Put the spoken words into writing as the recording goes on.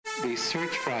the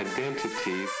search for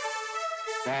identity,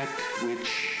 that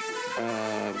which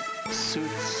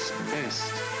suits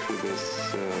best to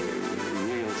this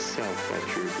real self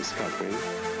that you're discovering.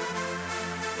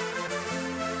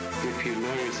 If you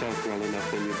know yourself well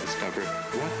enough, then you discover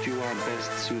what you are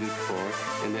best suited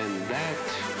for, and then that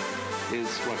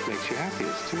is what makes you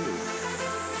happiest too.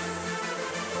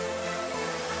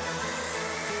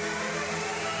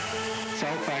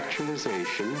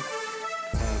 Self-actualization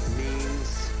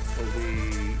means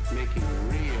the making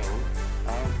real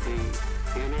of the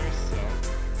inner self,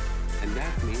 and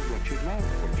that means what you love,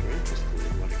 what you're interested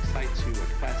in, what excites you, what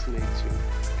fascinates you,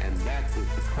 and that is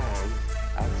the cause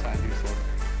outside yourself,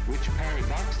 which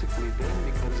paradoxically then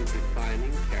becomes a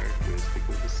defining characteristic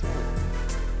of the self.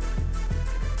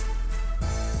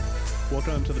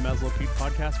 Welcome to the Maslow Peak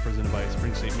Podcast, presented by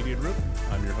Spring State Media Group.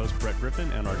 I'm your host, Brett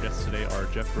Griffin, and our guests today are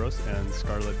Geoff Gross and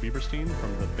Scarlet Biberstein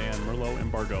from the band Merlot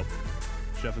Embargo.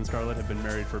 Geoff and Scarlet have been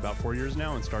married for about 4 years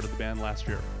now and started the band last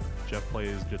year. Geoff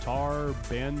plays guitar,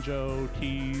 banjo,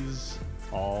 keys,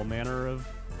 all manner of...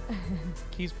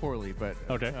 Keys poorly, but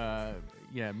okay.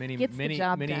 Many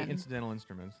done. incidental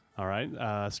instruments. All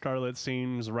right. Scarlet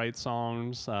sings, writes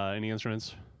songs. Any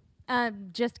instruments?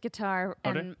 Just guitar,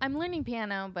 Okay. and I'm learning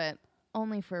piano, but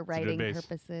only for writing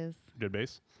purposes. Good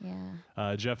bass.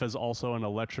 Yeah. Jeff is also an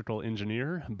electrical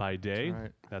engineer by day. That's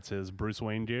right. That's his Bruce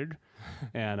Wayne gig.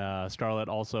 And Scarlett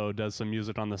also does some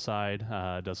music on the side,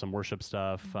 does some worship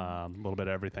stuff, a little bit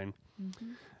of everything.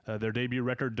 Mm-hmm. Their debut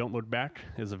record, Don't Look Back,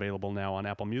 is available now on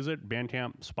Apple Music,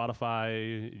 Bandcamp,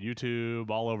 Spotify, YouTube,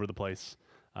 all over the place.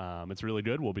 It's really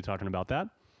good. We'll be talking about that.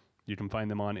 You can find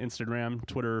them on Instagram,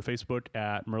 Twitter, Facebook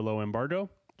at Merlot Embargo,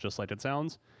 just like it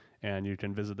sounds. And you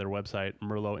can visit their website,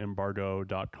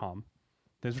 merlotembargo.com.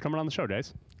 Thanks for coming on the show,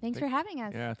 guys. Thanks for having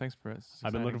us. Yeah, thanks for it.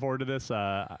 I've been looking forward to this.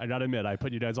 I got to admit, I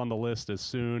put you guys on the list as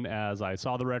soon as I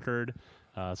saw the record,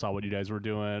 saw what you guys were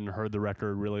doing, heard the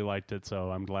record, really liked it. So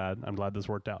I'm glad this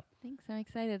worked out. Thanks. I'm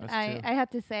excited. Us I too.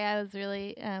 have to say I was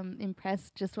really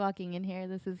impressed just walking in here.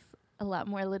 This is a lot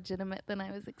more legitimate than I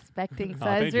was expecting. So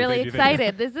I was really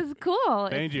excited. This is cool.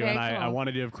 Thank you. Very And I cool. want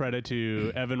to give credit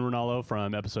to Evan Rinaldo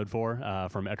from episode 4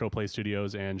 from Echo Play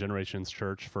Studios and Generations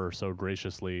Church for so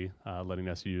graciously letting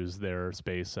us use their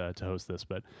space to host this.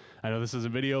 But I know this is a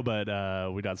video,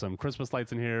 but we got some Christmas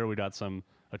lights in here. We got some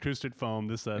acoustic foam.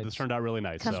 This turned out really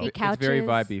nice. comfy So couches. It's very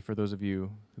vibey for those of you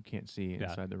who can't see Yeah.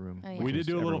 inside the room. Oh, yeah. we which did is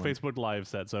do a little everyone. Facebook Live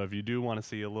set, so if you do want to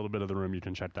see a little bit of the room, you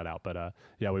can check that out. But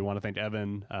yeah, we want to thank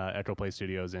Evan, Echo Play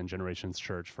Studios, and Generations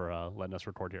Church for letting us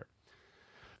record here.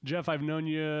 Geoff, I've known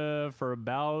you for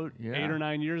about 8 or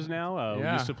 9 years now. We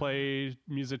used to play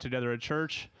music together at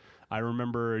church. I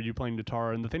remember you playing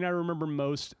guitar, and the thing I remember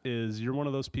most is you're one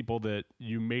of those people that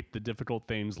you make the difficult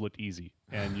things look easy,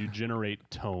 and you generate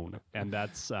tone. And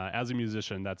that's, as a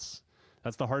musician, that's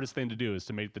the hardest thing to do, is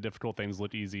to make the difficult things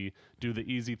look easy, do the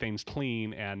easy things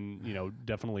clean, and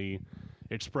definitely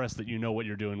express that you know what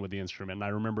you're doing with the instrument. And I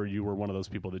remember you were one of those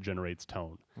people that generates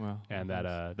tone, Wow. and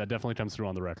that definitely comes through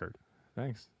on the record.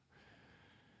 Thanks.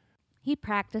 He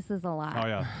practices a lot. Oh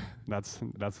yeah, that's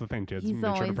the thing, kids. He's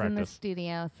Make sure to always in the practice.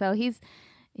 studio. So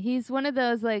he's one of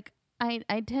those, like,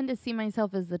 I tend to see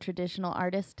myself as the traditional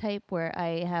artist type, where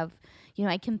I have,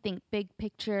 I can think big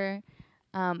picture,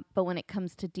 but when it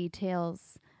comes to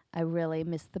details, I really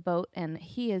miss the boat. And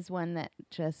he is one that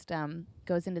just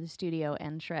goes into the studio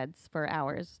and shreds for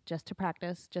hours just to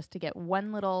practice, just to get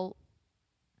one little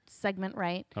segment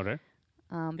right. Okay.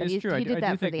 But It's he true. I did do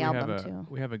that for think the we album have too.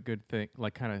 We have a good thing,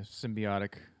 like kind of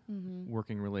symbiotic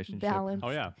working relationship. Balance. Oh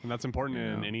yeah, and that's important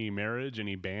in Yeah. any marriage,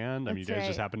 any band. I mean, you That's guys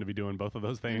just right. happen to be doing both of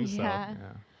those things. Yeah.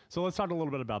 Yeah. So let's talk a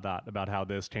little bit about that, about how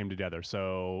this came together.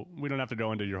 So we don't have to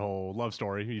go into your whole love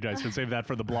story. You guys can save that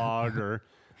for the blog or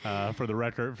for the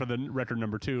record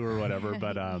number 2 or whatever.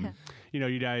 But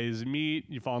you guys meet,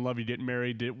 you fall in love, you get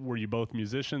married. Were you both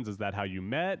musicians? Is that how you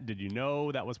met? Did you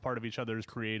know that was part of each other's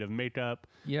creative makeup?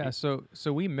 Yeah. So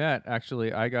we met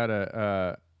actually. I got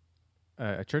a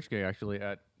church gig actually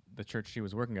at the church she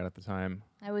was working at the time.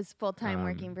 I was full time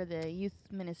working for the youth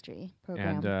ministry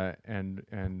program.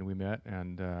 And we met,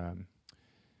 and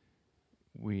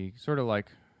we sort of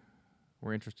like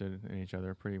were interested in each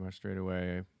other pretty much straight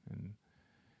away. And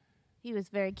He was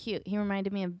very cute. He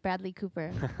reminded me of Bradley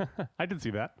Cooper. I did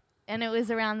see that. And it was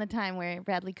around the time where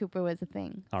Bradley Cooper was a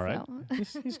thing. All right.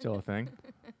 So. he's still a thing,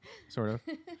 sort of.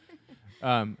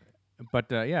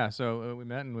 So we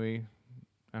met, and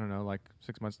I don't know, like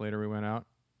 6 months later we went out.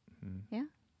 Yeah.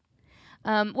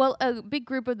 Well, a big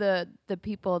group of the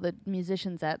people, the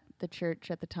musicians at the church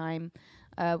at the time,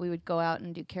 we would go out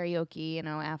and do karaoke,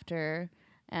 after,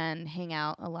 and hang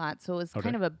out a lot. So it was Okay.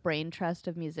 kind of a brain trust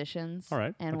of musicians. All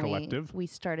right, And a collective. we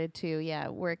started to,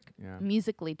 work Yeah.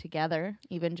 musically together,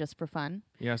 even just for fun.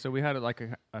 Yeah, so we had like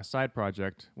a side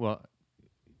project. Well,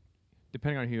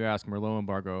 depending on who you ask, Merlot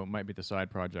Embargo might be the side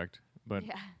project. But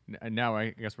and now I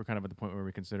guess we're kind of at the point where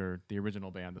we consider the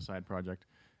original band the side project,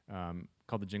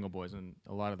 called the Jingle Boys. And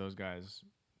a lot of those guys,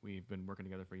 we've been working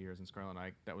together for years. And Scarlett and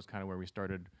I, that was kind of where we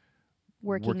started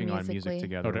working on music musically.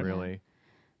 together, Okay. really.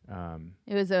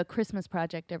 It was a Christmas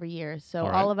project every year. So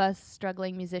All all right. of us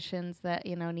struggling musicians that,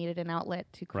 needed an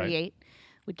outlet to Right. create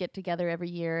would get together every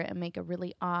year and make a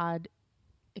really odd,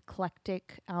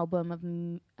 eclectic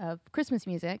album of Christmas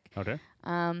music. Okay.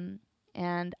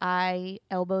 And I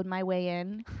elbowed my way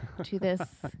in to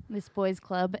this boys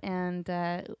club and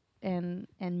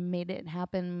made it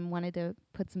happen. Wanted to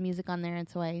put some music on there, and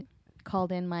so I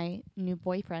called in my new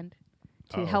boyfriend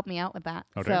to help me out with that.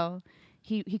 Okay. So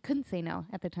he couldn't say no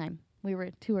at the time. We were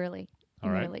too early All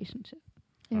in right. the relationship.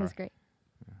 It All was right. great.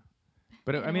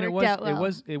 But And I mean, it it worked was out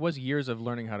well. it was years of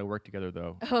learning how to work together,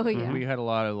 though. Oh yeah. We had a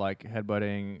lot of like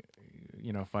headbutting,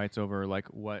 fights over like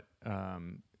what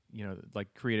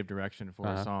like creative direction for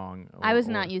a song. I was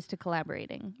not used to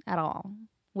collaborating at all,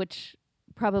 which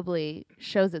probably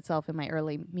shows itself in my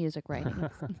early music writing.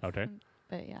 Okay.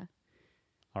 But yeah.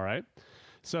 All right.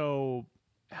 So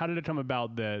how did it come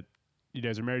about that you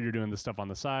guys are married, you're doing this stuff on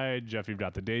the side? Geoff, you've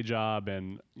got the day job.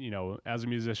 And, as a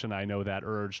musician, I know that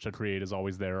urge to create is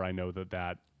always there. I know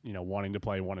that wanting to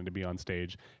play, wanting to be on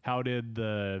stage.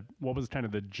 What was kind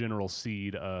of the general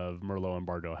seed of Merlot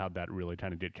Embargo? How'd that really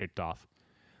kind of get kicked off?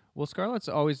 Well, Scarlett's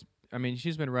always,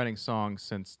 she's been writing songs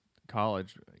since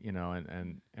college,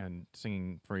 and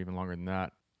singing for even longer than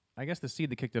that. I guess the seed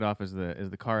that kicked it off is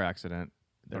the car accident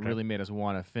that Okay. really made us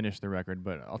want to finish the record,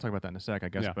 but I'll talk about that in a sec, I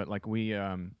guess. Yeah. But like we've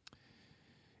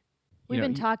We've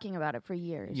been talking about it for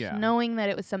years, Yeah. knowing that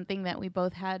it was something that we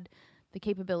both had the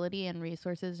capability and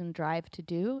resources and drive to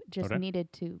do. Just Okay.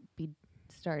 needed to be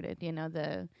started.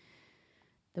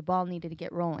 The ball needed to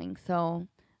get rolling. So,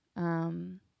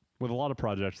 With a lot of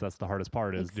projects, that's the hardest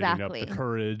part is giving up Exactly. the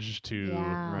courage to,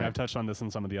 Yeah. and I've touched on this in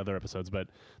some of the other episodes, but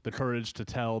the courage to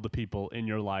tell the people in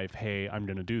your life, hey, I'm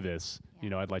going to do this.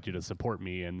 Yeah. I'd like you to support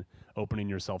me, and opening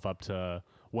yourself up to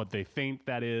what they think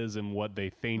that is and what they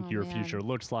think Oh, your man. future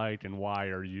looks like and why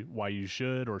you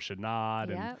should or should not.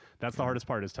 Yep. And that's the hardest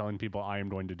part is telling people I am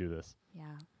going to do this. yeah.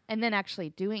 And then actually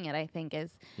doing it, I think,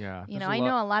 is, Yeah. I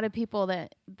know a lot of people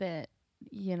that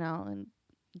and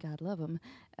God love them,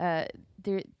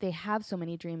 they have so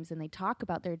many dreams and they talk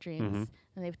about their dreams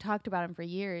and they've talked about them for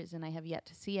years, and I have yet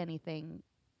to see anything,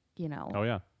 Oh,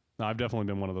 yeah. No, I've definitely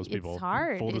been one of those people. It's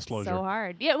hard. Full disclosure. It's so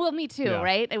hard. Yeah, well, me too, Yeah.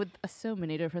 right? With so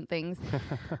many different things.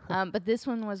 But this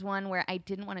one was one where I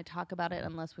didn't want to talk about it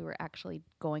unless we were actually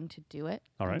going to do it.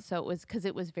 All right. And so it was because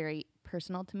it was very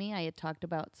personal to me. I had talked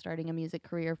about starting a music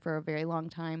career for a very long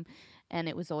time, and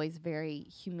it was always very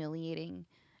humiliating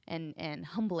and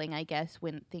humbling, I guess,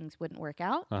 when things wouldn't work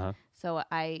out. Uh-huh. So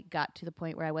I got to the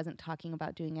point where I wasn't talking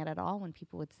about doing it at all. When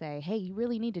people would say, hey, you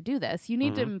really need to do this. You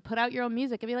need to put out your own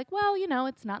music. I'd be like, well,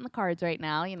 it's not in the cards right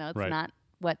now. It's Right. not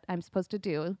what I'm supposed to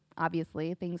do.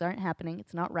 Obviously, things aren't happening.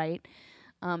 It's not right.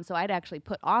 So I'd actually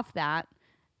put off that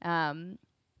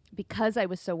because I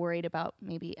was so worried about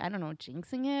maybe, I don't know,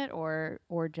 jinxing it or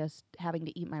just having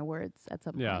to eat my words at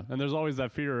some Yeah. point. And there's always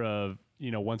that fear of,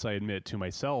 once I admit to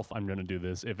myself I'm going to do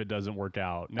this, if it doesn't work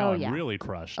out, now Oh, I'm yeah. really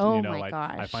crushed. Oh, I my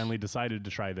gosh. finally decided to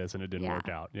try this and it didn't Yeah. work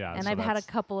out. Yeah. And so I've had a that's-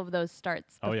 couple of those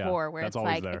starts Oh, yeah. before where That's it's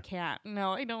always like, there. I can't.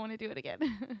 No, I don't want to do it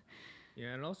again.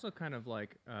 Yeah, and also kind of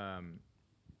like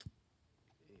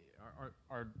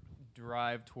our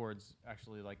drive towards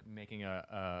actually like making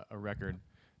a record.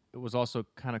 It was also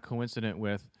kind of coincident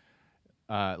with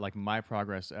like my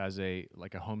progress as a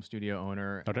home studio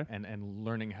owner, Okay. and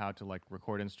learning how to like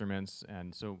record instruments.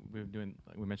 And so we've been doing,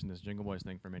 like we mentioned, this Jingle Boys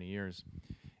thing for many years,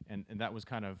 and that was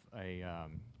kind of a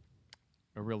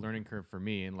real learning curve for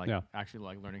me, and like Yeah. actually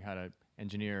like learning how to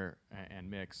engineer and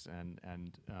mix and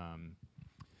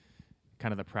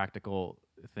kind of the practical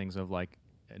things of like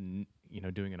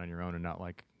doing it on your own and not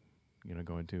like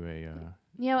going to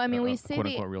I mean, we a say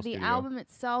quote-unquote real the studio. album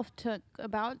itself took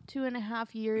about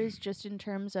 2.5 years just in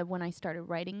terms of when I started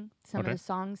writing some Okay. of the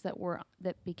songs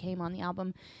that became on the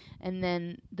album, and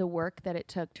then the work that it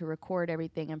took to record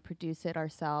everything and produce it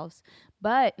ourselves.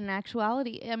 But in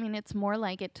actuality, I mean, it's more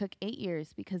like it took 8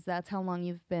 years, because that's how long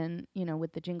you've been,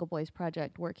 with the Jingle Boys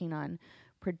project, working on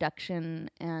production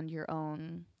and your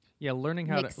own learning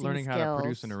how to mixing produce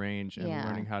and skills. arrange, and Yeah.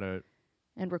 learning how to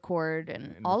and record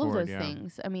and And all record, of those yeah.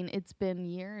 things. I mean, it's been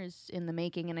years in the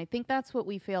making, and I think that's what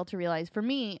we fail to realize. For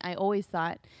me, I always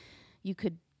thought you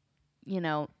could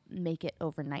make it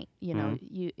overnight.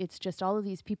 It's just all of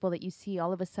these people that you see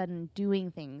all of a sudden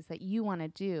doing things that you want to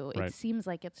do. Right. It seems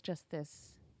like it's just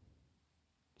this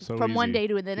So from one easy. day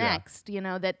to the next,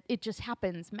 that it just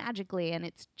happens magically, and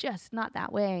it's just not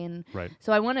that way. And Right.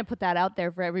 so I want to put that out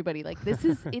there for everybody. Like,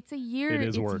 it's a year, It is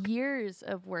it's work. years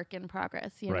of work in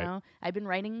progress. Right. I've been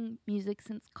writing music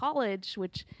since college,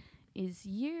 which is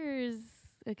years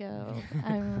ago.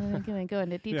 I'm not gonna go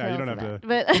into details. Yeah, you don't of have that, to.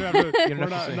 but You don't have to You don't we're have to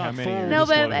not, say not how many full years. no,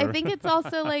 but I disclosure. think it's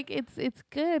also like it's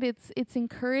good. It's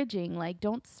encouraging. Like,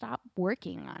 don't stop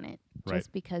working on it Right.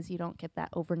 just because you don't get that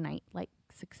overnight like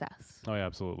success. Oh yeah,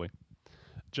 absolutely.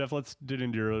 Jeff, let's dig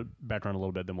into your background a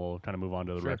little bit, then we'll kind of move on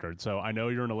to the Sure. record. So I know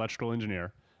you're an electrical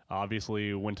engineer.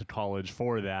 Obviously, went to college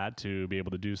for that to be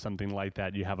able to do something like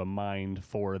that. You have a mind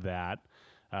for that.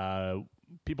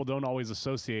 People don't always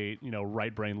associate,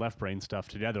 right brain, left brain stuff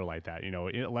together like that.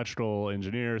 Electrical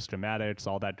engineer, schematics,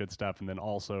 all that good stuff, and then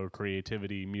also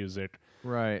creativity, music.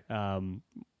 Right.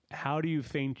 How do you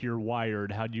think you're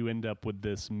wired? How do you end up with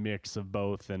this mix of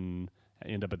both and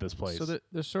end up at this place? So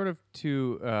there's sort of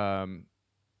two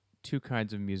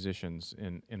kinds of musicians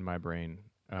in my brain.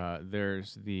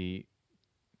 There's the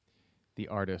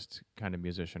artist kind of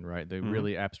musician, right? The Mhm.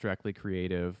 really abstractly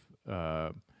creative,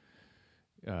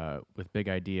 with big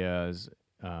ideas.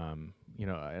 And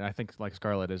I think like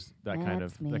Scarlett is that kind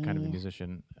of That's me.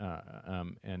 musician.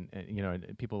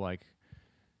 And people like,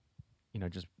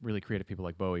 just really creative people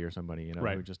like Bowie or somebody,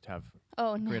 Right. who just have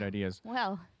Oh no. great ideas.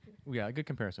 Well, Yeah, good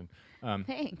comparison.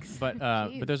 thanks. But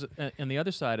Jeez. there's on the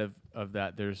other side of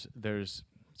that, there's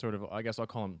sort of, I guess I'll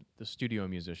call them the studio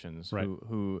musicians, Right.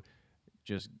 who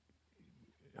just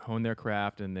hone their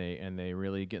craft and they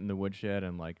really get in the woodshed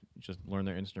and like just learn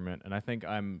their instrument. And I think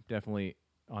I'm definitely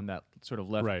on that sort of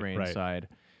left brain right. side.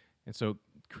 And so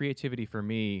creativity for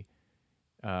me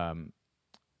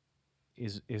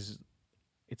is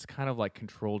it's kind of like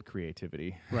controlled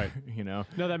creativity. Right. No,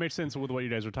 that makes sense with what you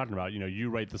guys were talking about. You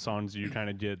write the songs, you kind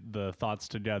of get the thoughts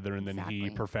together, and then he Exactly.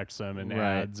 perfects them and Right.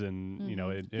 adds, and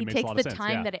it he makes a takes lot the of sense.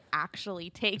 time yeah. that it actually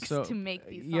takes So, to make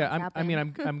these songs yeah,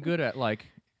 happen. I'm good at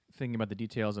like thinking about the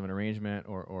details of an arrangement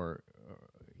or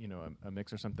a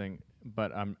mix or something,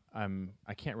 but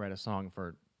I can't write a song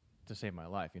to save my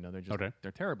life. They're just Okay.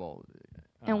 they're terrible.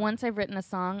 And once I've written a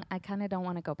song, I kind of don't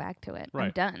want to go back to it. I'm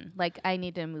Right. done. Like, I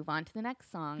need to move on to the next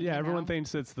song. Yeah, you everyone know?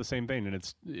 thinks it's the same thing, and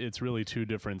it's really two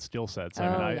different skill sets. Oh,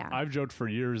 I yeah. I've joked for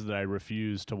years that I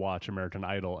refused to watch American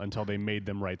Idol until they made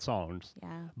them write songs.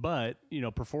 Yeah. But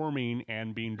performing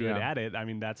and being good Yeah. at it,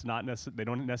 that's not they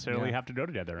don't necessarily Yeah. have to go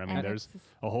together. And There's it's-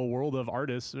 a whole world of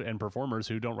artists and performers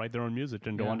who don't write their own music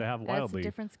and go Yeah. on to have That's wildly a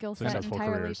different skill set successful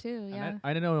entirely, careers. too. And Yeah.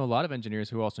 I know a lot of engineers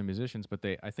who are also musicians, but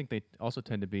I think they also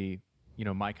tend to be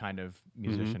my kind of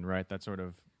musician, right? That sort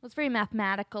of Well, it's very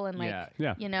mathematical and, like,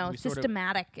 Yeah. We sort of-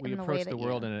 systematic we in the way approach that the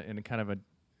world in a kind of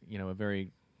a very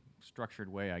structured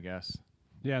way, I guess.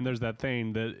 Yeah, and there's that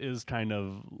thing that is kind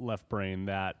of left brain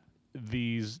that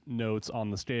these notes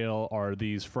on the scale are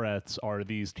these frets, are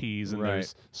these keys, and Right.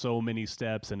 there's so many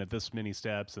steps, and at this many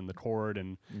steps, and the chord,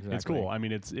 and it's Exactly. cool.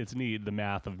 It's neat, the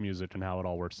math of music and how it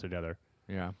all works together.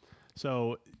 Yeah.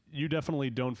 So you definitely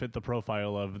don't fit the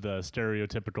profile of the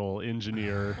stereotypical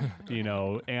engineer,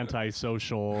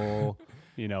 antisocial,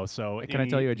 So Can I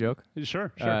tell you a joke?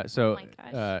 Sure. Oh So my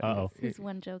gosh. Uh-oh. This is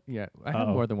one joke. yeah, I have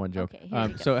Uh-oh. more than one joke. Okay, here we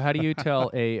go. So how do you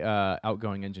tell a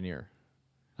outgoing engineer?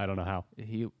 I don't know how.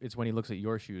 It's when he looks at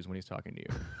your shoes when he's talking to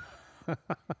you.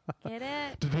 Get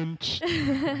it?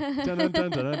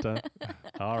 Dun-dun-dun-dun-dun-dun.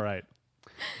 All right.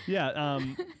 Yeah.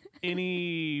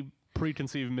 Any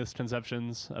preconceived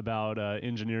misconceptions about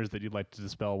engineers that you'd like to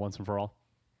dispel once and for all?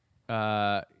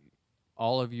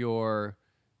 All of your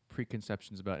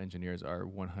preconceptions about engineers are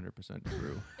 100%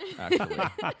 true. Actually,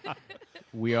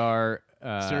 we are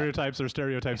Stereotypes are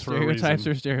stereotypes for a stereotypes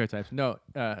reason. are stereotypes. No,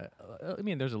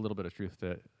 there's a little bit of truth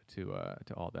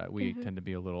to all that. We tend to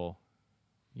be a little,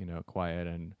 quiet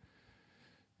and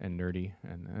nerdy,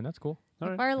 and that's cool. All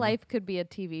If right. our life could be a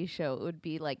TV show, it would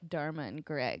be like Dharma and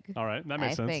Greg. All right. That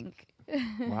makes I sense. think.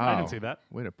 Wow, I can see that.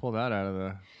 Way to pull that out of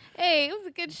the Hey, it was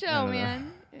a good show, Out of the-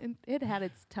 man. It had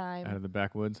its out of time. the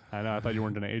backwoods. I know. I thought you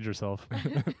weren't going to age yourself.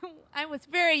 I was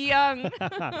very young.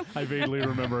 I vaguely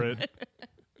remember it.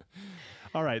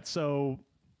 All right. So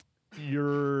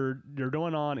you're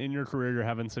going on in your career. You're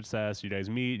having success. You guys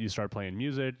meet. You start playing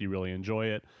music. You really enjoy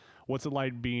it. What's it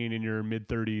like being in your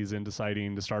mid-30s and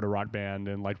deciding to start a rock band?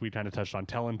 And like we kind of touched on,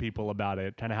 telling people about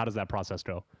it. Kind of how does that process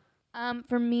go?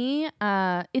 For me,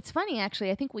 it's funny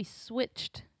actually. I think we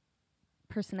switched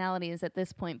personality is at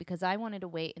this point, because I wanted to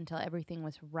wait until everything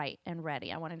was right and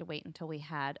ready. I wanted to wait until we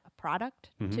had a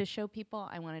product to show people.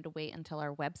 I wanted to wait until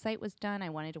our website was done. I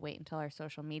wanted to wait until our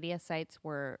social media sites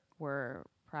were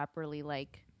properly ready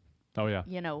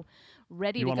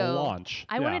you to go. Launch.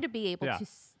 I wanted to be able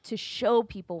to show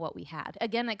people what we had.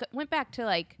 Again, I went back to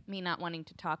like me not wanting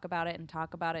to talk about it and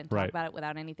talk about it and talk about it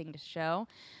without anything to show.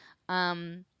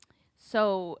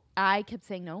 So I kept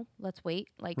saying, no, let's wait.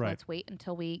 Let's wait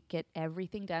until we get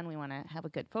everything done. We want to have a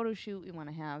good photo shoot. We want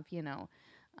to have,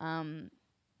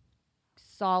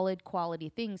 solid quality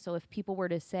things. So if people were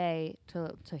to say,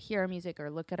 to hear our music or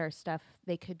look at our stuff,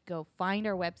 they could go find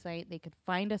our website. They could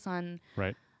find us on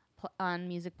on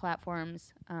music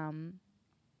platforms. And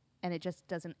it just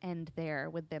doesn't end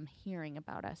there with them hearing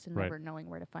about us and never knowing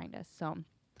where to find us. So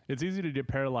it's easy to get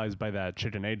paralyzed by that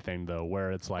chicken egg thing, though,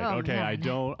 where it's like,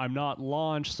 I'm not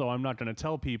launched, so I'm not going to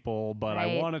tell people, but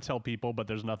I want to tell people, but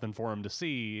there's nothing for them to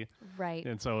see. Right.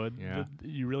 And so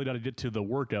you really got to get to the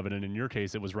work of it. And in your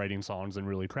case, it was writing songs and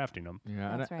really crafting them.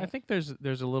 Yeah, that's I think there's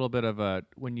a little bit of a,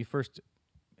 when you first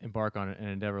embark on an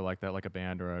endeavor like that, like a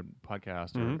band or a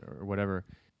podcast or whatever,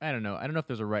 I don't know if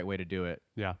there's a right way to do it.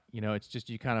 Yeah. It's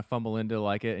just you kind of fumble into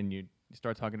like it and you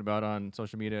start talking about it on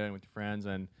social media and with your friends,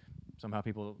 and somehow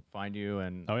people find you,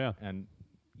 and and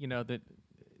that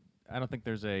I don't think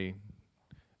there's a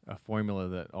formula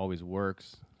that always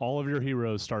works. All of your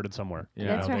heroes started somewhere.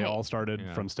 Yeah, that's right. They all started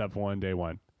from step one, day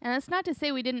one. And that's not to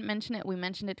say we didn't mention it. We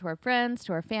mentioned it to our friends,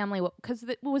 to our family, because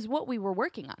it was what we were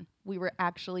working on. We were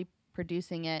actually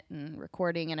producing it and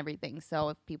recording and everything. So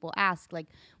if people ask, like,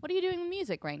 what are you doing with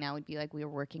music right now? We'd be like, we were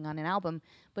working on an album.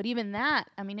 But even that,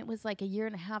 I mean, it was like a year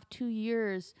and a half, 2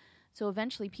 years. So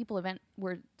eventually people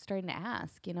were starting to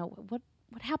ask,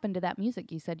 what happened to that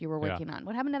music you said you were working on?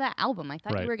 What happened to that album? I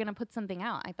thought you were going to put something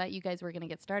out. I thought you guys were going to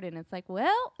get started. And it's like,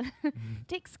 well, it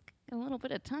takes a little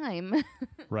bit of time.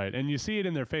 Right. And you see it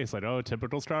in their face, like, oh,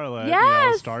 typical Scarlet,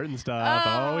 yes! Starting stuff.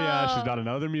 Oh, yeah, she's got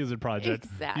another music project.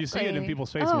 Exactly. You see it in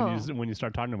people's face when you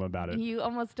start talking to them about it. You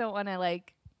almost don't want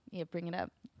to, bring it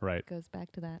up. Right. It goes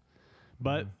back to that.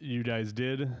 But you guys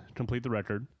did complete the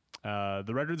record.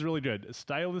 The record's really good.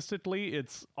 Stylistically,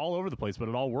 it's all over the place, but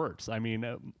it all works. I mean,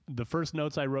 the first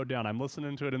notes I wrote down, I'm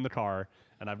listening to it in the car,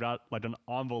 and I've got like an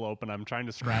envelope, and I'm trying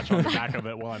to scratch on the back of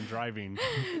it while I'm driving.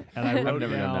 And I wrote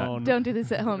down... Don't do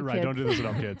this at home, right, kids. Don't do this at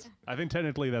home, kids. I think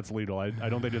technically that's legal. I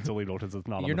don't think it's illegal because it's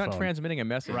not on the phone. You're not transmitting a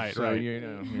message. Right, so right.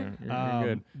 You're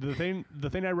good. The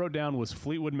thing I wrote down was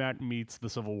Fleetwood Mac meets the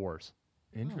Civil Wars.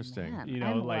 Interesting. Oh, man.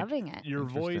 I'm loving it. Your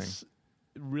voice,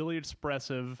 really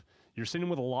expressive. You're singing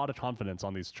with a lot of confidence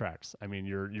on these tracks. I mean,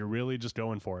 you're really just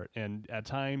going for it. And at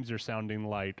times you're sounding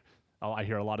like, I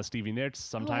hear a lot of Stevie Nicks.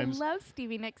 Sometimes I love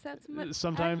Stevie Nicks.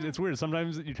 Sometimes it's weird.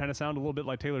 Sometimes you kind of sound a little bit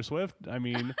like Taylor Swift. I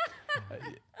mean,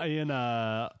 in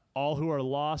All Who Are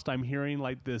Lost, I'm hearing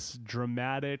like this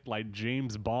dramatic, like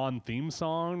James Bond theme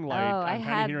song. Like I'm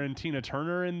kind of hearing Tina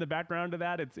Turner in the background of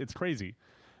that. It's crazy.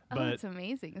 But it's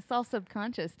amazing. It's all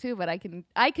subconscious too, but I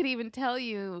could even tell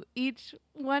you each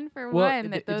one for one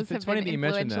that those have been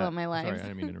influential in my life. Sorry, I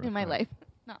didn't mean to interrupt. In my life,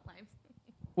 not lives.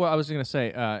 Well, I was going to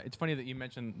say, it's funny that you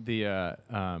mentioned the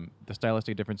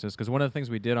stylistic differences, because one of the things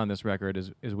we did on this record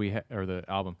is or the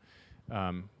album,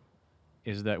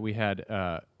 is that we had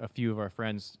a few of our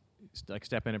friends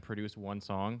step in and produce one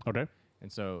song. Okay.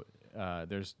 And so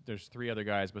there's 3 other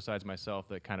guys besides myself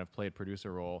that kind of played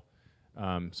producer role.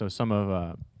 So some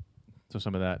of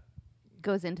that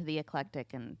goes into the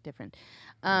eclectic and different.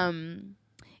 I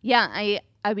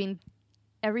mean,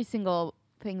 every single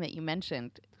thing that you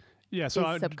mentioned. Yeah,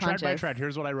 so track by track,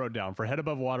 here's what I wrote down. For Head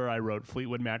Above Water, I wrote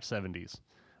Fleetwood Mac 70s.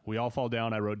 We All Fall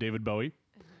Down, I wrote David Bowie.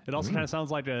 It also kind of sounds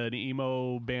like an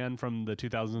emo band from the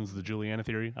 2000s, the Juliana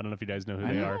Theory. I don't know if you guys know who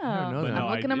they are. I don't know.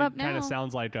 I'm looking them up now. It kind of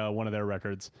sounds like one of their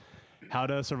records. How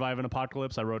to Survive an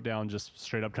Apocalypse, I wrote down just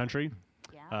straight up country.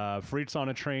 Freaks on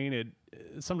a Train,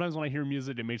 sometimes when I hear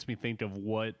music, it makes me think of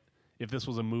if this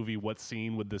was a movie, what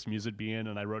scene would this music be in?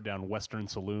 And I wrote down Western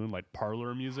Saloon, like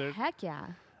parlor music. Heck yeah.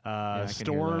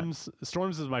 Storms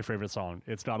is my favorite song.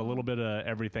 It's got a little bit of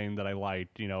everything that I like.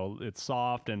 It's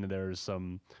soft and there's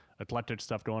some eclectic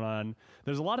stuff going on.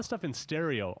 There's a lot of stuff in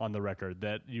stereo on the record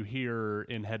that you hear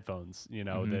in headphones,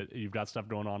 that you've got stuff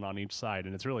going on each side,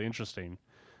 and it's really interesting.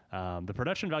 The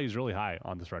production value is really high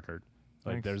on this record.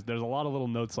 Like there's a lot of little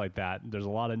notes like that. There's a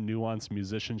lot of nuanced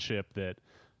musicianship that,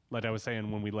 like I was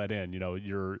saying when we let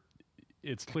in,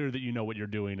 it's clear that you know what you're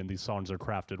doing and these songs are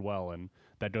crafted well, and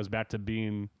that goes back to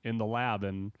being in the lab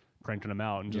and cranking them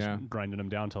out and just grinding them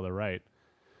down till they're right.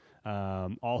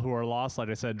 All Who Are Lost, like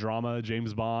I said, drama,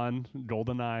 James Bond,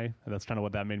 GoldenEye. That's kind of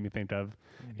what that made me think of.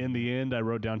 In the end, I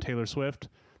wrote down Taylor Swift.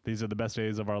 These Are the Best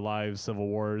Days of Our Lives, Civil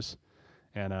Wars.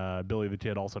 And Billy the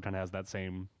Kid also kind of has that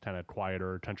same kind of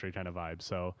quieter country kind of vibe.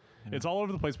 So it's all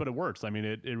over the place, but it works. I mean,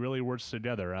 it really works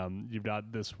together. You've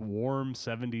got this warm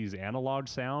 70s analog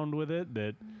sound with it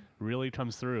that really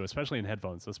comes through, especially in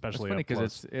headphones, especially it's funny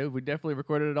because we definitely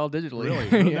recorded it all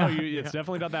digitally. Really? No, it's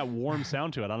definitely got that warm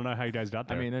sound to it. I don't know how you guys got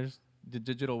there. I mean, there's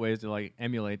digital ways to like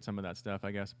emulate some of that stuff,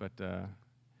 I guess, but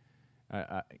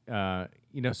I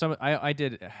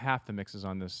did half the mixes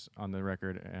on the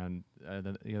record, and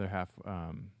the other half,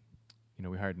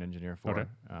 we hired an engineer for. Okay.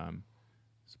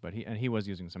 But he was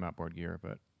using some outboard gear,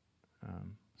 but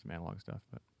some analog stuff.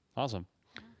 But awesome.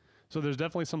 So there's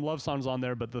definitely some love songs on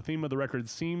there, but the theme of the record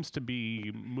seems to be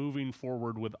moving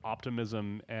forward with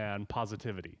optimism and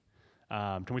positivity.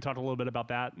 Can we talk a little bit about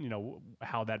that?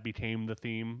 How that became the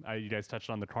theme? You guys touched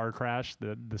on the car crash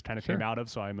that this kind of came out of,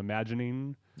 so I'm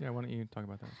imagining. Yeah, why don't you talk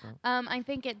about that? I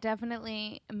think it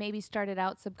definitely maybe started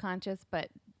out subconscious, but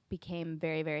became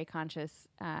very, very conscious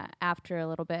after a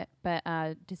little bit. But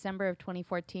December of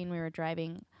 2014, we were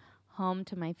driving home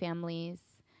to my family's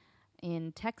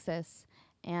in Texas,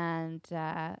 and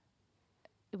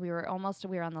we were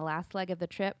on the last leg of the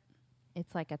trip.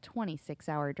 It's like a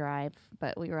 26-hour drive,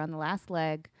 but we were on the last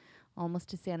leg, almost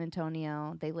to San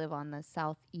Antonio. They live on the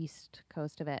southeast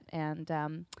coast of it.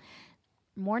 And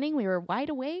morning, we were wide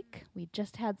awake. We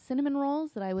just had cinnamon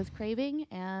rolls that I was craving,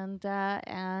 and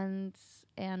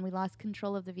we lost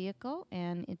control of the vehicle,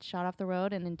 and it shot off the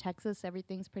road. And in Texas,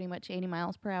 everything's pretty much 80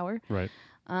 miles per hour. Right.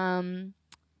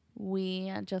 We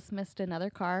just missed another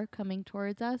car coming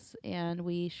towards us, and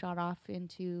we shot off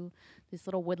into this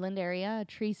little woodland area. A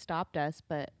tree stopped us,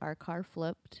 but our car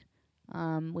flipped.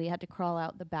 We had to crawl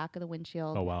out the back of the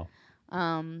windshield. Oh, wow.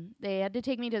 They had to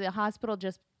take me to the hospital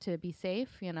just to be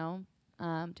safe,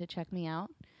 to check me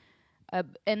out.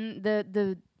 And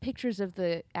the pictures of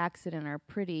the accident are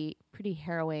pretty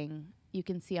harrowing. You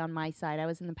can see on my side, I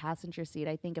was in the passenger seat.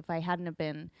 I think if I hadn't have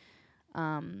been...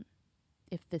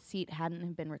 if the seat hadn't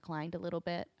have been reclined a little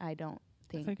bit, I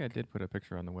think I did put a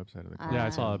picture on the website of the car. Yeah, I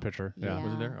saw a picture. Yeah.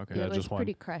 Was it there? Okay. It was just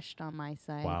pretty crushed on my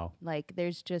side. Wow. Like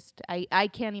there's just I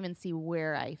can't even see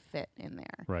where I fit in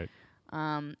there. Right.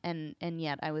 And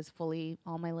yet I was fully,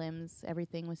 all my limbs,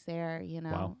 everything was there,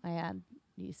 Wow. I had.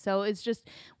 So it's just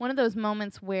one of those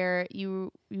moments where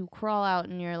you crawl out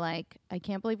and you're like, I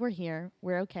can't believe we're here.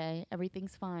 We're okay.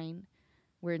 Everything's fine.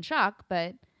 We're in shock,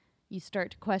 but you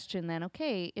start to question then,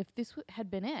 okay, if this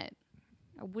had been it,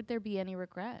 would there be any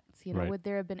regrets? Right. Would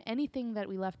there have been anything that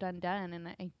we left undone? And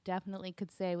I definitely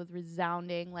could say with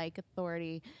resounding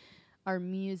authority, our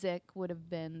music would have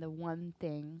been the one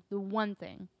thing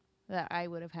that I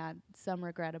would have had some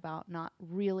regret about not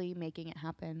really making it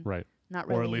happen. Right. Not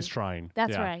really. Or at least trying.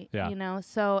 That's yeah. right. Yeah.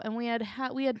 So, and we had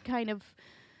kind of,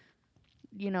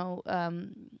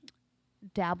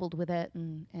 dabbled with it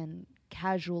and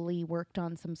casually worked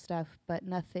on some stuff, but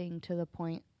nothing to the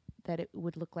point that it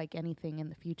would look like anything in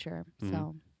the future. Mm-hmm.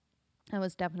 So that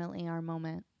was definitely our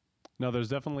moment. No, there's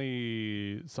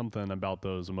definitely something about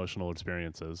those emotional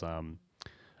experiences. I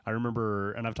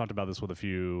remember, and I've talked about this with a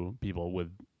few people, with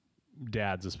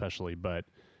dads especially, but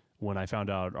when I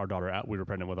found out we were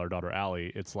pregnant with our daughter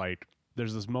Allie, it's like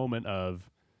there's this moment of,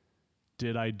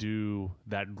 did I do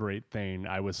that great thing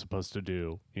I was supposed to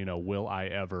do? Will I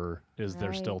ever? Is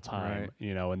there still time?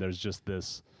 Right. And there's just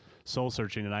this soul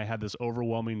searching, and I had this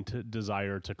overwhelming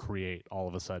desire to create all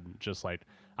of a sudden, just like,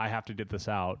 I have to get this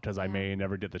out because I may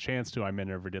never get the chance to, I may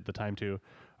never get the time to.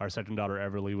 Our second daughter,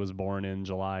 Everly, was born in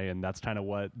July, and that's kind of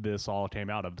what this all came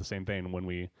out of, the same thing when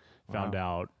we found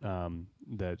out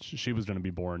that she was going to be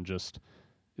born. Just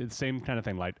it's same kind of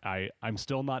thing. Like I'm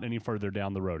still not any further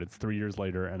down the road. It's 3 years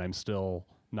later, and I'm still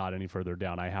not any further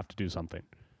down. I have to do something.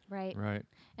 Right. Right.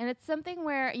 And it's something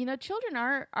where, children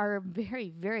are very,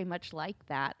 very much like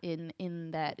that in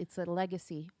that it's a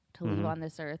legacy to leave on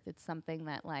this earth. It's something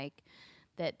that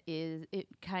it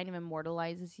kind of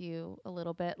immortalizes you a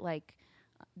little bit. Like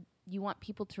you want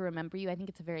people to remember you. I think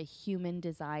it's a very human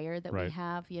desire that we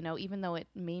have, even though it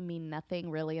may mean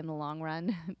nothing really in the long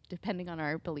run, depending on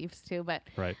our beliefs too. But,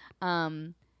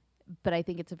 but I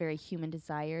think it's a very human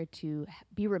desire to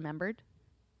be remembered,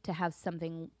 to have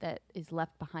something that is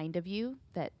left behind of you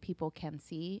that people can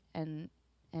see and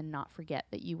not forget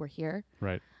that you were here.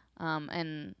 Right.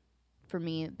 And for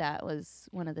me, that was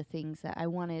one of the things that I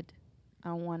wanted.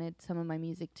 I wanted some of my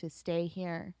music to stay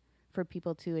here for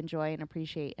people to enjoy and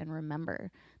appreciate and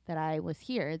remember that I was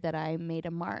here, that I made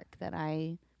a mark, that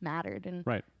I mattered. And,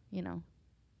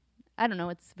 I don't know,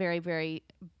 it's very, very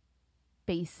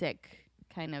basic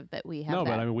kind of that we have. No, that.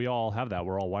 but I mean, we all have that.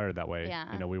 We're all wired that way.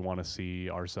 Yeah. You know, we want to see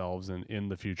ourselves, and in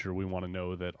the future, we want to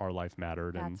know that our life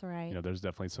mattered. That's and, right. You know, there's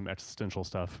definitely some existential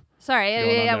stuff. Sorry,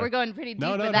 going on there. we're going pretty deep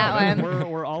with No, that one.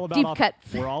 We're all about Deep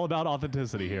cuts. We're all about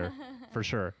authenticity here, for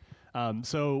sure.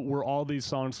 So were all these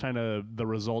songs kind of the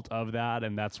result of that,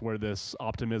 and that's where this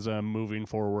optimism, moving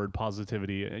forward,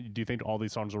 positivity? Do you think all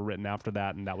these songs were written after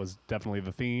that, and that was definitely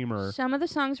the theme, or? Some of the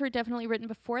songs were definitely written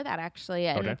before that, actually.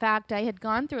 And Okay. in fact, I had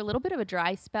gone through a little bit of a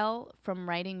dry spell from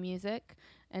writing music.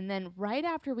 And then right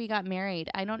after we got married,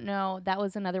 I don't know, that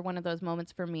was another one of those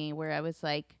moments for me where I was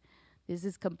like, this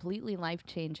is completely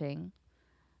life-changing.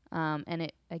 And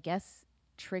it, I guess,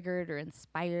 triggered or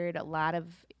inspired a lot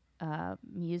of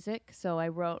music. So I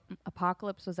wrote,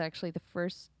 Apocalypse was actually the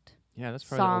first that's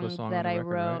probably the oldest song song that on the I record,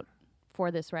 wrote right? for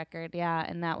this record. Yeah,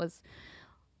 and that was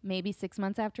maybe 6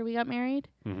 months after we got married.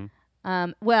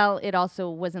 Mm-hmm. Well, it also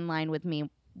was in line with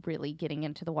me really getting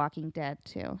into The Walking Dead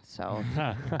too. So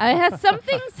I have some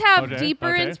things have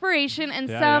deeper inspiration, and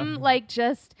some like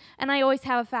just. And I always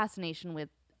have a fascination with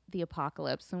the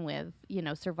apocalypse and with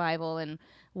survival and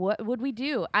what would we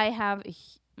do. I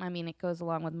mean, it goes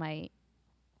along with my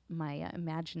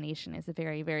imagination is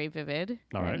very, very vivid.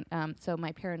 All right. And, so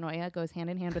my paranoia goes hand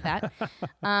in hand with that.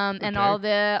 And all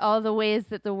the ways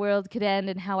that the world could end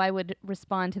and how I would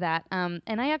respond to that. And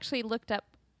I actually looked up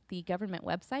the government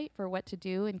website for what to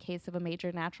do in case of a major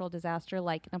natural disaster,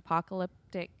 like an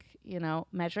apocalyptic,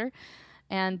 measure.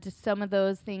 And some of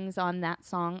those things on that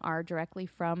song are directly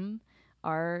from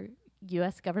our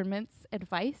U.S. government's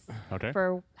advice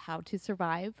for how to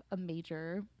survive a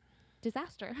major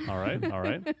disaster. All right.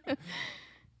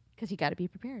 Because you got to be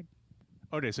prepared.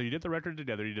 Okay, so you did the record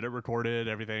together. You did it recorded,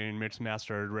 everything mixed,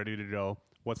 mastered, ready to go.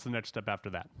 What's the next step after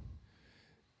that?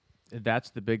 That's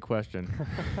the big question.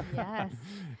 Yes.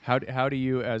 How do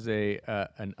you, as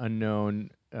an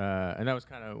unknown, and that was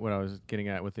kind of what I was getting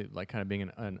at with it, like kind of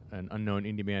being an unknown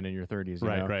indie band in your 30s. You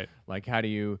know? Right. Like, how do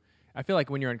you? I feel like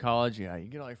when you're in college, you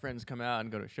get all your friends come out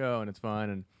and go to a show, and it's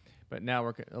fun. But now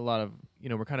we're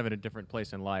we're kind of in a different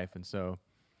place in life, and so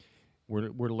we're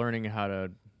learning how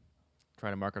to try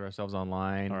to market ourselves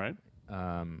online. All right.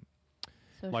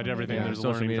 Like Social everything, media. there's a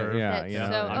Social learning media, curve. yeah.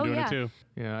 So- I'm doing yeah. it too.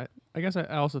 Yeah, I guess I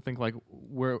also think like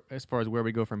as far as where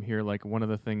we go from here, like one of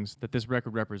the things that this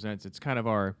record represents, it's kind of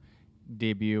our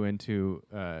debut into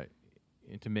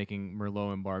making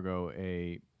Merlot Embargo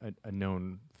a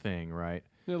known thing, right?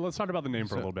 Yeah, let's talk about the name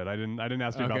for a little bit. I didn't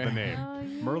ask you about Okay. the name. Oh,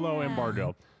 yeah. Merlot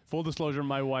Embargo. Full disclosure,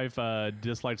 my wife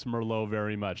dislikes Merlot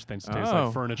very much. Thinks it tastes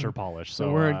like furniture polish.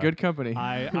 So we're in good company.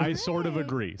 I sort of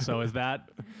agree. So is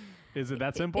it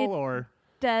that simple or?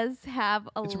 Does have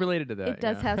It's related to that. It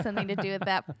does yeah. have something to do with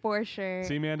that for sure.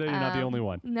 See, Amanda, you're not the only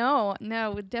one. No,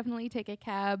 would definitely take a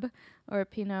cab or a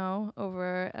Pinot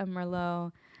over a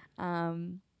Merlot.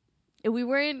 We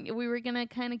were gonna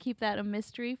kind of keep that a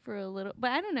mystery for a little, but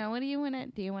I don't know. What do you want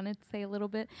to say a little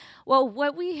bit? Well,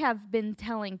 what we have been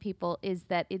telling people is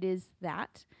that it is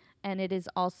that, and it is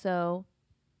also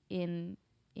in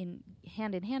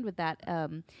hand with that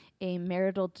a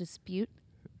marital dispute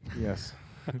Yes.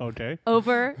 Okay.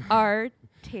 over our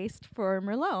taste for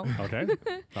Merlot. Okay.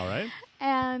 All right.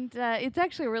 And it's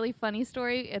actually a really funny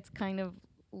story. It's kind of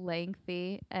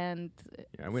lengthy and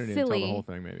Yeah, we don't silly, need to tell the whole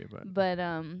thing, maybe, but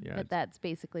but that's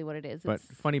basically what it is. but It's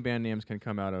funny band names can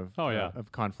come out of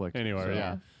of conflict. Anywhere, so.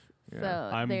 yeah. yes. Yeah.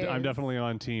 So I'm there's- definitely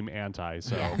on team anti.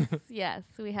 So yes.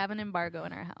 We have an embargo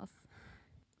in our house.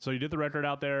 so you did the record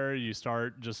out there. You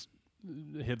just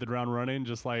hit the ground running,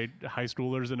 just like high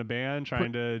schoolers in a band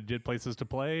trying to get places to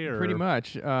play. Or Pretty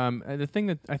much. And the thing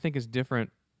that I think is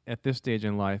different at this stage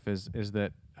in life is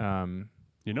that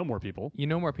you know more people.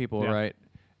 right?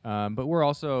 But we're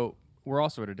also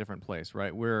at a different place,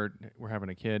 right? We're having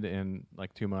a kid in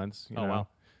like 2 months. You know? Wow.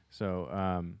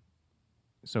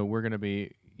 So we're gonna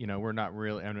be, we're not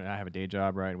really. I mean, I have a day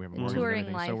job, right? We have a mortgage and Touring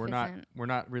everything, life so we're isn't-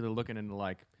 not really looking into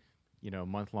like,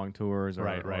 month-long tours or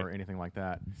Right. or anything like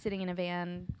that. Sitting in a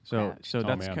van. So crouched.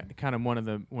 that's man. kind of one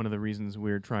of the reasons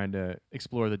we're trying to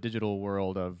explore the digital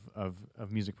world of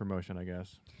music promotion, I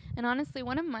guess. And honestly,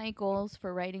 one of my goals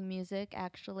for writing music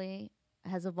actually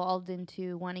has evolved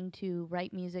into wanting to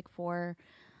write music for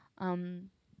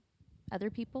other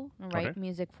people, and write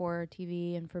music for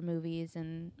TV and for movies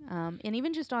and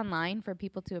even just online for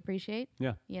people to appreciate.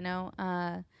 Yeah.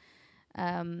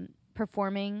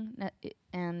 Performing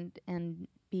and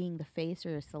being the face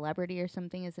or a celebrity or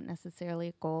something isn't necessarily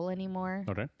a goal anymore.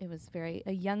 Okay. It was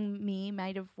a young me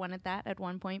might have wanted that at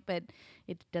one point, but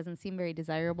it doesn't seem very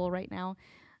desirable right now.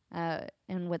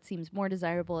 And what seems more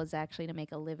desirable is actually to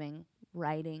make a living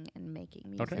writing and making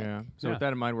music. Yeah. So Yeah. with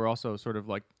that in mind, we're also sort of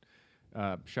like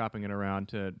shopping it around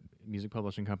to music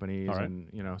publishing companies, All right.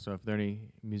 and so if there are any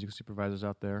music supervisors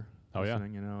out there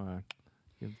listening,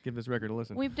 give this record a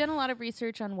listen. We've done a lot of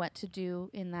research on what to do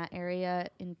in that area,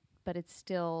 but it's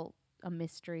still a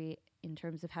mystery in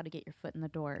terms of how to get your foot in the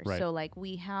door. Right. So like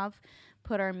we have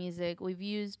put our music, we've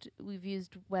used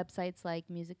websites like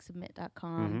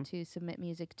musicsubmit.com to submit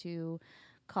music to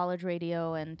college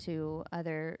radio and to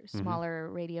other smaller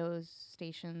radio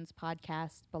stations,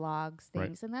 podcasts, blogs,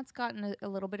 things. And that's gotten a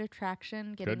little bit of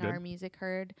traction, getting our music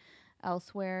heard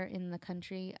elsewhere in the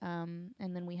country. And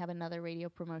then we have another radio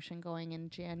promotion going in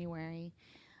January.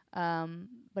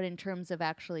 But in terms of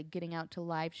actually getting out to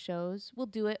live shows, we'll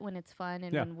do it when it's fun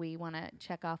and when we want to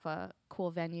check off a cool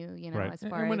venue, as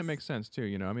far and when as it makes sense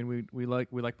too. I mean, we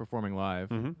like performing live.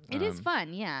 It is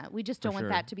fun, yeah. We just don't want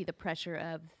that to be the pressure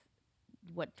of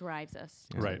what drives us.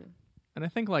 Right. And I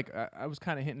think I was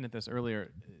kind of hinting at this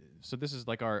earlier. So this is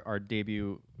like our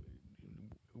debut.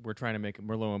 We're trying to make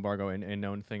Merlot Embargo a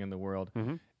known thing in the world.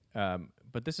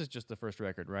 But this is just the first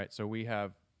record, right? So we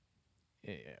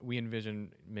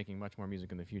envision making much more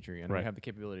music in the future, and we have the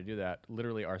capability to do that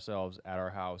literally ourselves at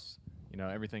our house.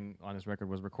 Everything on this record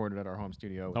was recorded at our home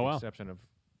studio, with the exception of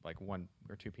like 1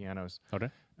 or 2 pianos. Okay.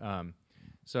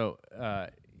 So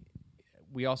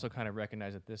we also kind of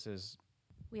recognize that this is.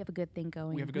 We have a good thing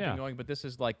going. We have a good thing going, but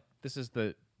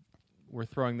we're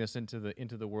throwing this into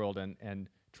the world and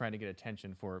trying to get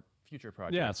attention for future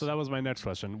projects. Yeah, so that was my next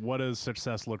question. What does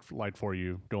success look like for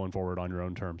you going forward on your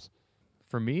own terms?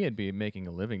 For me, it'd be making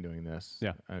a living doing this.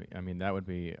 Yeah. I mean, that would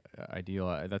be ideal.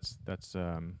 That's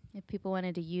if people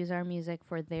wanted to use our music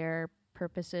for their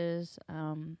purposes,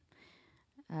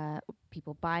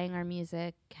 people buying our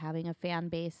music, having a fan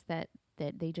base that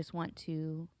they just want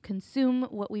to consume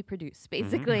what we produce,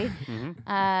 basically.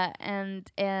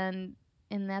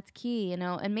 And that's key,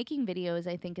 and making videos,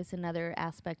 I think, is another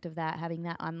aspect of that, having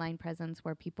that online presence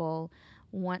where people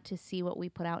want to see what we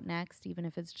put out next, even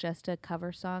if it's just a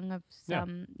cover song of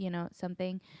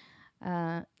something.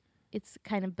 It's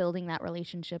kind of building that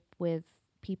relationship with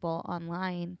people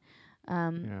online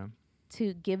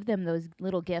to give them those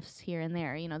little gifts here and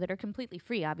there, that are completely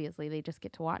free. Obviously, they just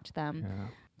get to watch them. Yeah.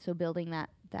 So building that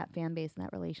fan base and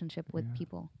that relationship with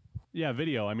people. Yeah,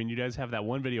 video. I mean, you guys have that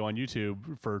one video on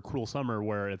YouTube for Cruel Summer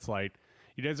where it's like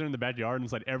you guys are in the backyard and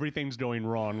it's like everything's going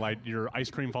wrong. Like your ice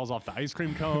cream falls off the ice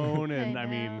cream cone, and I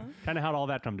mean, kind of how'd all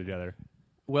that come together?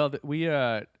 Well,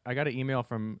 I got an email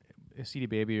from CD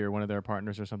Baby or one of their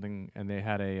partners or something, and they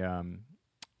had a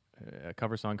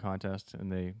cover song contest, and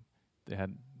they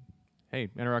had, hey,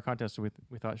 enter our contest. So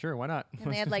we thought, sure, why not?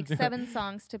 And they had like 7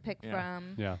 songs to pick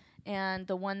from. Yeah. And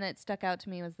the one that stuck out to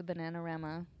me was the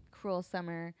Bananarama, Cruel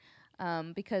Summer,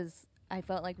 because I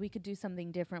felt like we could do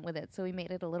something different with it. So we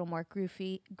made it a little more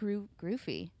groovy.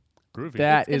 Groovy.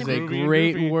 That is a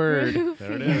great word. Groovy.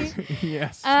 There it is.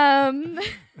 Yes.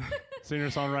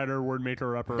 Singer-songwriter, word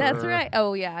maker, upper. That's right.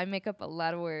 Oh, yeah. I make up a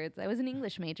lot of words. I was an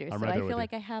English major, so right I feel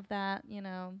like I have that,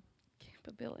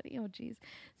 capability. Oh, geez.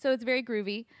 So it's very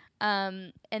groovy.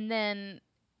 And then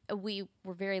we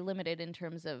were very limited in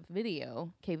terms of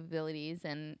video capabilities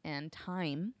and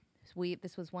time.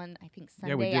 This was one, I think,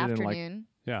 Sunday afternoon.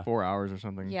 In like 4 hours or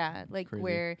something. Yeah, like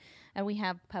crazy. and we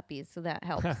have puppies, so that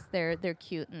helps. They're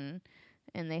cute and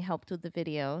they helped with the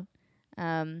video.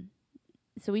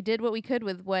 So we did what we could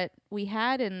with what we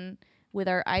had, and with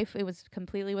our it was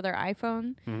completely with our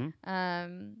iPhone.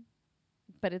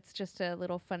 But it's just a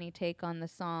little funny take on the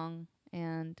song,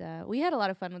 and we had a lot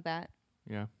of fun with that.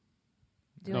 Yeah.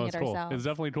 Doing it cool. ourselves. It's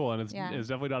definitely cool, and it's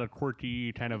definitely got a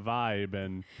quirky kind of vibe,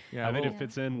 and I think it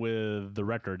fits in with the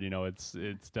record. It's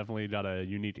definitely got a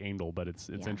unique angle, but it's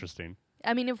interesting.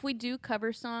 I mean, if we do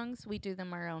cover songs, we do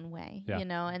them our own way,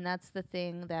 and that's the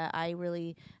thing that I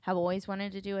really have always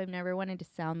wanted to do. I've never wanted to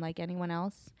sound like anyone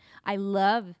else. I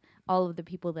love all of the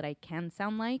people that I can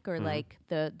sound like, or like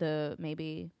the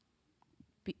maybe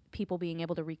people being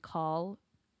able to recall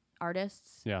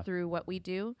artists through what we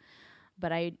do.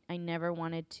 But I never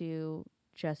wanted to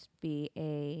just be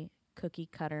a cookie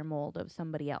cutter mold of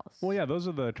somebody else. Well, yeah, those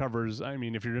are the covers. I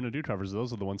mean, if you're going to do covers,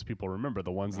 those are the ones people remember,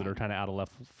 the ones that are kind of out of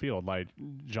left field, like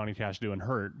Johnny Cash doing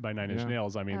Hurt by Nine Inch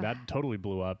Nails. I mean, that totally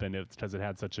blew up, and it's because it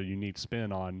had such a unique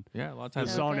spin on a lot of the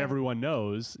times song everyone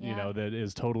knows, that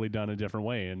is totally done a different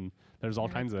way. And there's all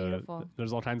kinds of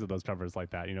those covers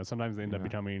like that. sometimes they end up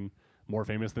becoming more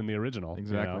famous than the original.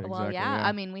 Exactly. Well,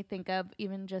 I mean, we think of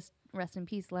even just rest in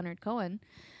peace Leonard Cohen,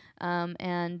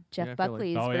 and Jeff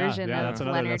Buckley's version of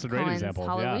Leonard Cohen's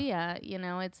Hallelujah.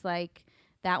 It's like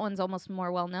that one's almost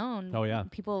more well known. Oh, yeah.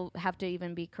 People have to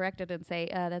even be corrected and say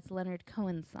that's Leonard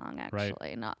Cohen's song,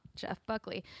 actually, not Jeff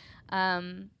Buckley.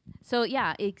 So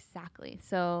yeah, exactly.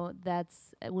 So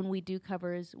that's when we do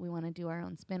covers, we want to do our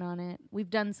own spin on it. We've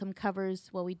done some covers.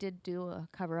 Well, we did do a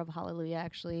cover of Hallelujah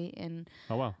actually in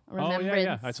remembrance.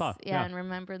 Yeah, I saw. Yeah, in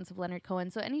remembrance of Leonard Cohen.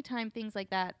 So anytime things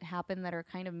like that happen that are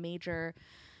kind of major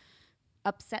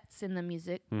upsets in the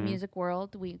music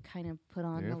world, we kind of put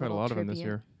on we've the had little a lot tribute. of them this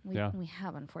year. We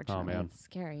have, unfortunately. It's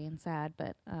scary and sad,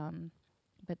 but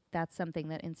that's something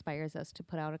that inspires us to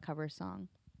put out a cover song.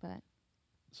 But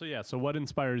so what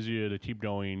inspires you to keep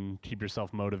going, keep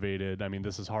yourself motivated? I mean,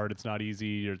 this is hard. It's not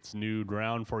easy. It's new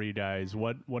ground for you guys.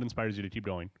 What inspires you to keep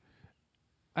going?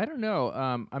 I don't know.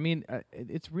 I mean,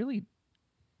 it's really,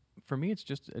 for me, it's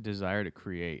just a desire to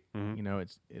create. You know,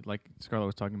 it's like Scarlett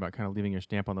was talking about, kind of leaving your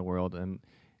stamp on the world, and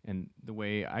the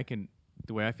way I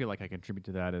feel like I contribute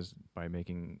to that is by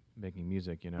making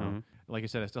music. You know, like I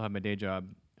said, I still have my day job,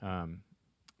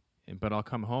 but I'll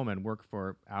come home and work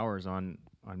for hours on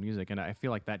music, and I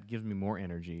feel like that gives me more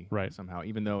energy somehow,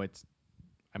 even though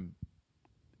I'm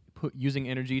using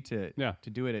energy to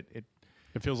do it.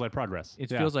 It feels like progress. It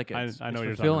feels like it's I know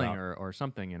fulfilling or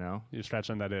something, you know. You're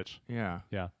scratching that itch. Yeah.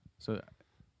 So,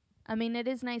 I mean, it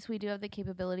is nice. We do have the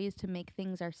capabilities to make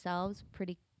things ourselves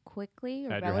pretty quickly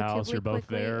or at your relatively house, you're both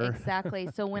quickly. there. Exactly.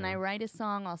 So when I write a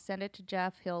song, I'll send it to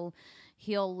Jeff.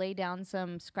 He'll lay down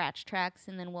some scratch tracks,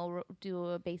 and then we'll do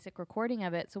a basic recording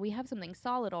of it. So we have something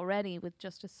solid already with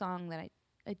just a song that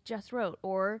I just wrote.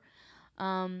 Or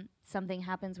something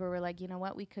happens where we're like, you know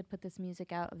what, we could put this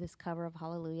music out of this cover of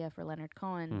Hallelujah for Leonard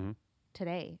Cohen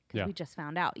today, because we just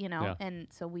found out, you know. And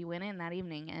so we went in that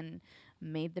evening and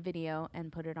made the video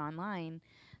and put it online.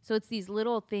 So it's these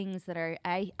little things that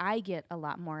I get a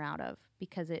lot more out of,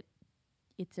 because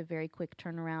it's a very quick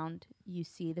turnaround. You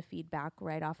see the feedback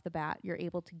right off the bat. You're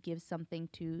able to give something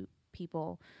to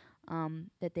people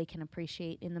that they can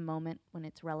appreciate in the moment when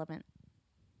it's relevant.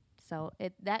 So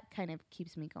that kind of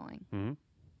keeps me going.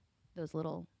 Those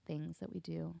little things that we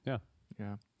do. Yeah.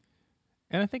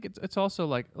 And I think it's also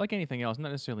like anything else, not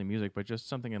necessarily music, but just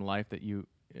something in life that you,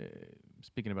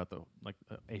 speaking about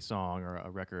a song or a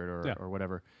record or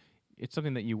whatever, it's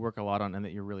something that you work a lot on and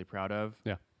that you're really proud of.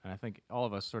 Yeah. And I think all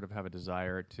of us sort of have a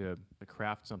desire to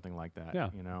craft something like that. Yeah.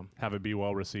 You know, have it be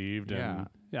well received. And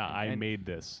I made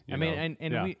this. I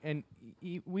mean,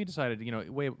 we decided, you know,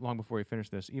 way long before we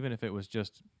finished this, even if it was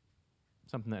just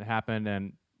something that happened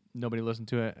and nobody listened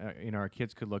to it, you know, our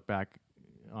kids could look back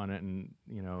on it and,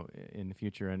 you know, in the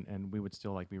future, and we would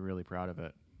still be really proud of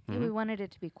it. Yeah, we wanted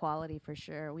it to be quality for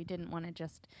sure. We didn't want to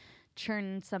just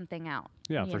churn something out.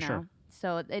 Yeah, for sure.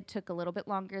 So it took a little bit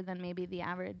longer than maybe the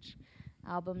average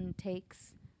album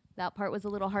takes. That part was a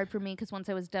little hard for me, because once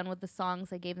I was done with the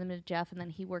songs, I gave them to Jeff, and then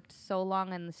he worked so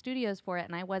long in the studios for it,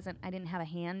 and I didn't have a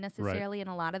hand necessarily in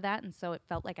a lot of that, and so it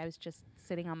felt like I was just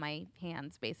sitting on my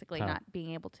hands, basically, not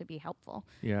being able to be helpful.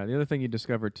 Yeah, the other thing you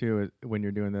discover too when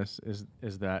you're doing this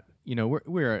is that, you know,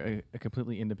 we're a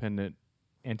completely independent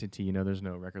entity. You know, there's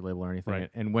no record label or anything,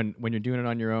 and when you're doing it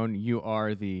on your own, you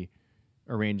are the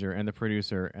arranger and the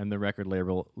producer and the record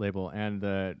label and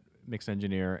the mix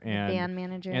engineer and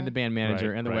the band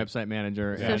manager and the website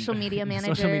manager, social media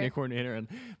manager, social media coordinator, and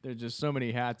there's just so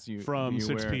many hats from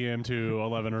 6 p.m. to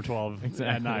 11 or 12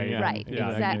 at night. Right,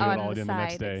 exactly. On the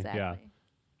next day. Exactly. Yeah,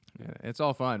 it's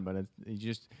all fun, but you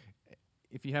just,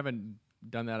 if you haven't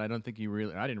done that, I don't think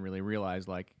I didn't really realize,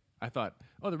 I thought,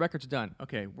 oh, the record's done.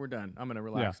 Okay, we're done. I'm gonna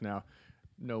relax now.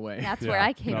 No way. That's where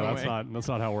I came. No, that's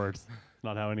not how it works.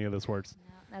 Not how any of this works.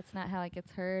 That's not how it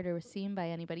gets heard or seen by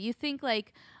anybody. You think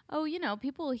oh, you know,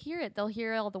 people will hear it. They'll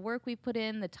hear all the work we put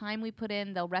in, the time we put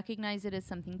in. They'll recognize it as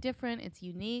something different. It's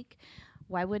unique.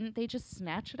 Why wouldn't they just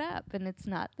snatch it up? And it's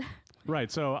not.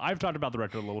 Right. So I've talked about the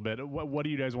record a little bit. What do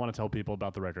you guys want to tell people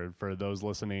about the record? For those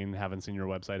listening, haven't seen your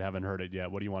website, haven't heard it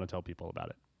yet, what do you want to tell people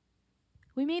about it?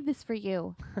 We made this for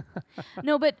you.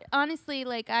 No, but honestly,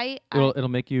 it'll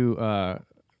make you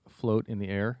float in the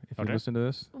air if you listen to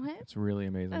this. What? It's really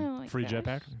amazing. Oh Free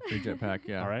jetpack? Free jetpack,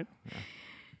 yeah. All right.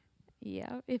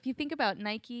 Yeah. If you think about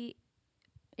Nike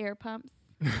air pumps,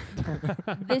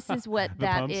 this is what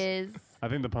that is. I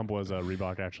think the pump was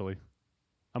Reebok, actually.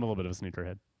 I'm a little bit of a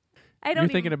sneakerhead. I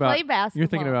don't even play basketball. You're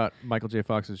thinking about Michael J.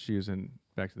 Fox's shoes in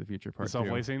Back to the Future Part 2.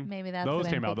 Self-lacing? Maybe that's those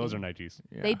what came I'm out. Those are thinking. Nikes.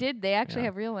 Yeah. They did. They actually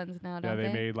have real ones now, don't they?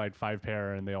 Yeah, they made 5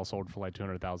 pair, and they all sold for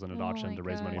 200,000 at auction to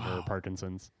raise money for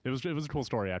Parkinson's. It was a cool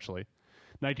story, actually.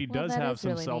 Nike does have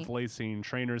some really self-lacing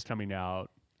trainers coming out.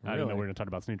 I didn't know we were going to talk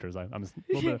about sneakers. I'm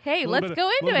a little bit, hey, let's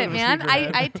go into it, man.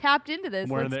 I tapped into this. I'm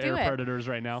wearing let's the do Air it. Predators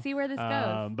right now. See where this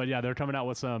goes. But yeah, they're coming out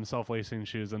with some self-lacing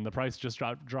shoes, and the price just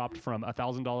dropped from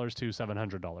 $1,000 to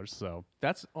 $700. So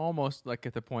that's almost like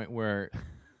at the point where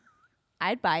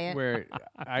I'd buy it. Where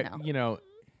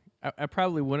I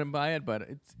probably wouldn't buy it, but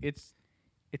it's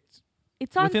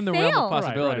on within sale. the realm of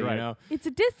possibility. Right. You know, It's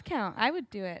a discount. I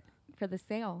would do it for the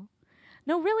sale.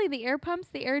 No, really, the Air Pumps,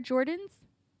 the Air Jordans.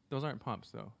 those aren't pumps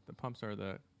though. The pumps are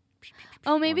the.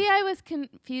 Oh, maybe ones. I was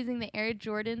confusing the Air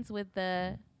Jordans with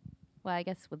the. Well, I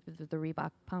guess with the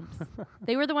Reebok Pumps.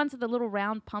 They were the ones with the little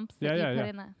round pumps that you put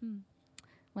in the.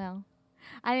 Well,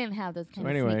 I didn't have those kind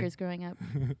of sneakers growing up.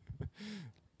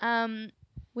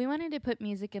 We wanted to put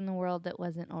music in the world that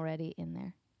wasn't already in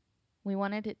there. We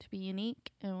wanted it to be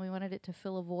unique, and we wanted it to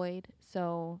fill a void.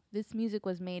 So this music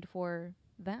was made for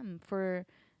them,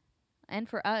 and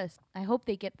for us. I hope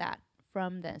they get that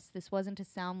from this. This wasn't to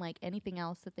sound like anything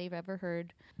else that they've ever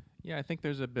heard. Yeah, I think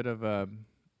there's a bit of a.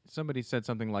 Somebody said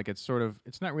something like it's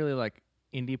not really like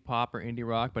indie pop or indie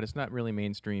rock, but it's not really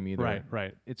mainstream either.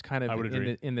 Right. It's kind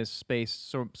of in this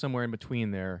space, somewhere in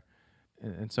between there,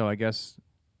 and so I guess.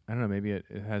 I don't know, maybe it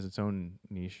has its own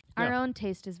niche. Our own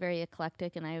taste is very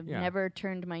eclectic, and I've never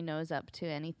turned my nose up to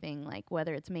anything, like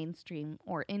whether it's mainstream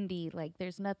or indie. Like,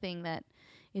 there's nothing that,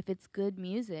 if it's good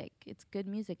music, it's good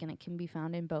music, and it can be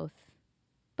found in both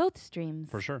streams.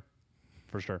 For sure.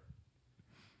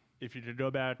 If you could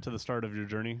go back to the start of your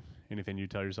journey, anything you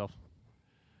tell yourself?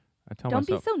 I tell Don't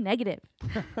myself, be so negative.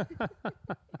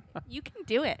 You can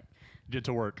do it. Get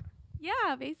to work.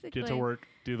 Yeah, basically. Get to work.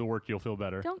 Do the work. You'll feel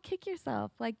better. Don't kick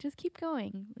yourself. Like, just keep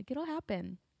going. Like, it'll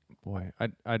happen. Boy,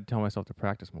 I'd tell myself to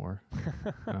practice more.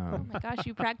 Oh my gosh,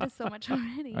 you practice so much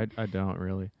already. I don't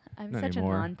really. I'm Not such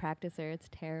anymore. a non-practicer. It's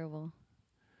terrible.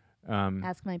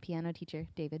 Ask my piano teacher,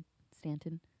 David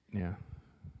Stanton. Yeah.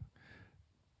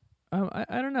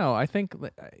 I don't know. I think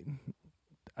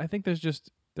there's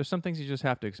some things you just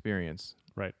have to experience.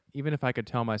 Right. Even if I could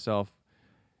tell myself,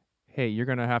 hey, you're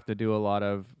gonna have to do a lot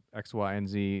of X, Y, and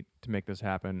Z to make this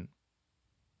happen.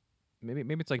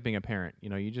 Maybe it's like being a parent. You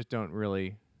know, you just don't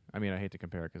really. I mean, I hate to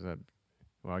compare because I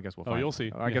guess we'll find. You'll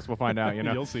see. I guess we'll find out. You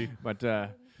know, You'll see. But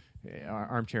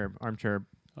armchair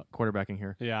quarterbacking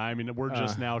here. Yeah, I mean, we're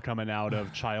just now coming out of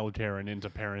childcare and into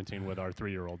parenting with our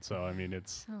 3-year-old. So I mean,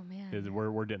 Oh man.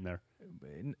 we're getting there.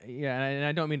 Yeah, and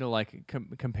I don't mean to like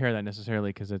compare that necessarily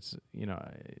because it's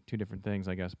two different things,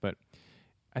 I guess. But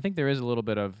I think there is a little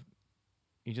bit of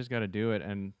you just got to do it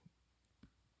and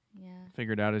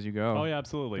figure it out as you go. Oh yeah,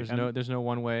 absolutely. There's no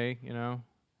one way, you know.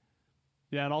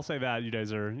 Yeah, and I'll say that you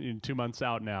guys are 2 months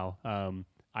out now.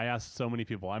 I asked so many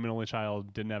people. I'm an only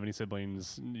child, didn't have any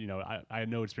siblings. You know, I had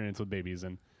no experience with babies,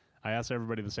 and I asked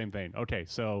everybody the same thing. Okay,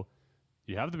 so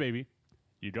you have the baby,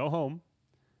 you go home,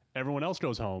 everyone else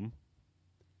goes home,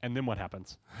 and then what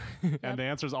happens? And the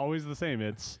answer is always the same.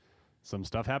 It's some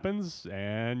stuff happens,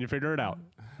 and you figure it out.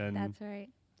 And That's right.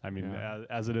 I mean,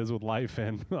 as it is with life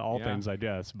and all things, I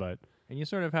guess. But and you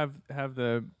sort of have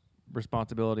the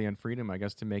responsibility and freedom, I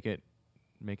guess, to make it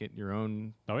your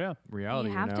own. Reality.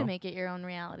 You have to make it your own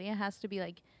reality. It has to be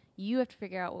like you have to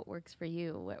figure out what works for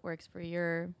you, what works for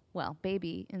your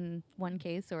baby in one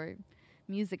case or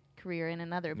music career in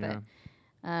another. Yeah.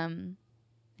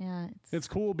 But it's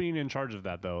cool being in charge of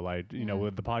that, though. Like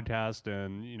with the podcast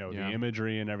and the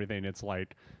imagery and everything, it's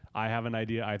like. I have an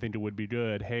idea. I think it would be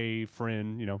good. Hey,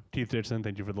 friend, Keith Dixon,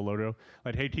 thank you for the logo.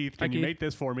 Like, hey, Keith, can you make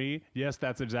this for me? Yes,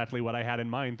 that's exactly what I had in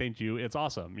mind. Thank you. It's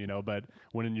awesome, But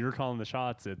when you're calling the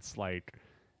shots, it's like,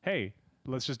 hey,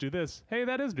 let's just do this. Hey,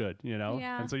 that is good,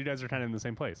 Yeah. And so you guys are kind of in the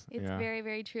same place. It's very,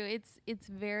 very true. It's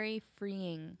very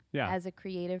freeing as a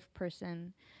creative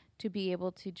person to be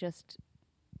able to just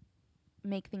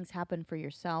make things happen for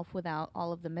yourself without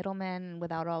all of the middlemen and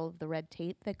without all of the red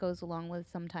tape that goes along with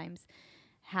sometimes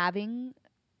having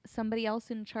somebody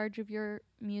else in charge of your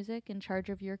music, in charge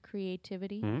of your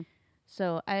creativity. Mm-hmm.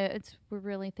 So we're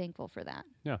really thankful for that.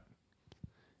 Yeah.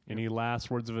 Any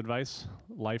last words of advice?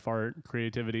 Life, art,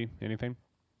 creativity, anything?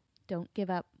 Don't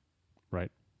give up.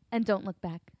 Right. And don't look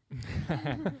back. That's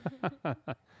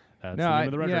the name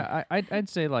of the record. Yeah, I'd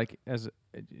say like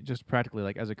just practically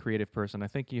like as a creative person, I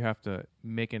think you have to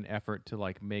make an effort to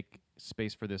like make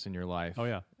space for this in your life. Oh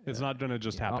yeah, it's not going to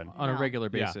just happen on a regular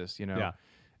basis. Yeah.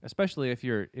 Especially if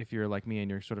you're like me and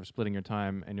you're sort of splitting your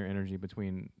time and your energy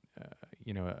between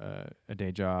a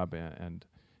day job and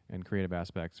creative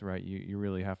aspects, right? You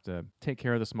really have to take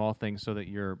care of the small things so that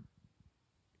your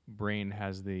brain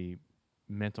has the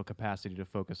mental capacity to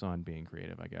focus on being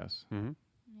creative, I guess. Mm-hmm.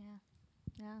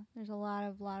 Yeah, there's a lot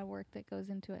of work that goes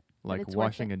into it. Like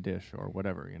washing a dish or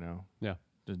whatever, Yeah.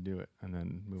 just do it and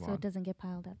then move on. So it doesn't get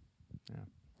piled up. Yeah.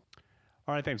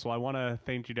 All right, thanks. Well, I want to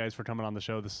thank you guys for coming on the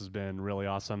show. This has been really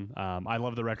awesome. I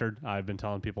love the record. I've been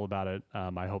telling people about it.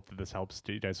 I hope that this helps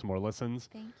get you guys some more listens.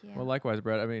 Thank you. Well, likewise,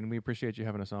 Brett. I mean, we appreciate you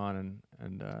having us on,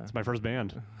 and It's my first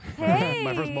band. Hey!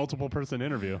 My first multiple person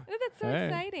interview. Ooh, that's so Hey.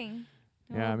 exciting.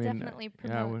 yeah, I We'll mean, definitely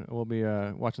promote. we'll be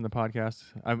watching the podcast.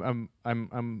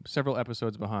 I'm several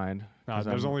episodes behind. 'cause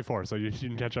There's I'm- only 4, so you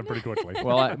can catch up pretty quickly.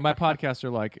 well, my podcasts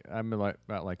are like I'm about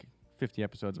 50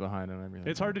 episodes behind on everything.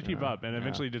 It's hard to you keep know? up, and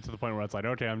eventually you get to the point where it's like,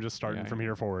 okay, I'm just starting Yeah. from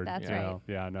here forward. That's you right. know?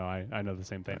 Yeah, no, I know the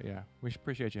same thing. But yeah, we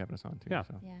appreciate you having us on too. Yeah.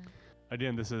 So. Yeah.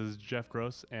 Again, this is Geoff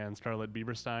Gross and Scarlet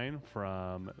Biberstein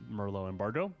from Merlot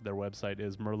Embargo. Their website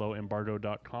is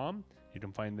merlotembargo.com. You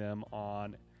can find them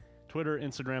on Twitter,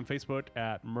 Instagram, Facebook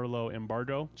at Merlot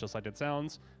Embargo, just like it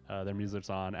sounds. Their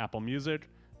music's on Apple Music,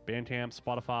 Bandcamp,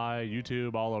 Spotify,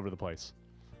 YouTube, all over the place.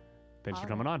 Thanks for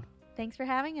coming on. Thanks for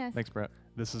having us. Thanks, Brett.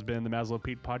 This has been the Maslow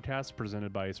Pete podcast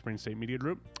presented by Spring State Media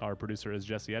Group. Our producer is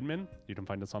Jesse Edmond. You can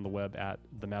find us on the web at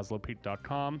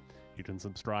themaslowpete.com. You can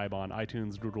subscribe on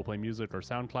iTunes, Google Play Music, or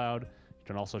SoundCloud. You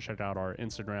can also check out our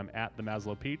Instagram at the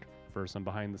Maslow Pete for some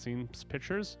behind-the-scenes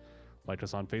pictures. Like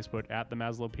us on Facebook at the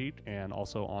Maslow Pete and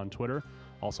also on Twitter.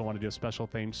 Also want to give special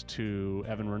thanks to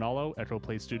Evan Rinaldo, Echo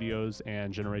Play Studios,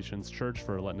 and Generations Church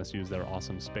for letting us use their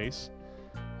awesome space.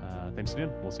 Thanks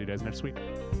again. We'll see you guys next week.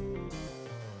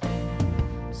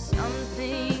 Some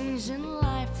things in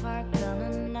life are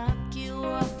gonna knock you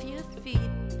off your feet.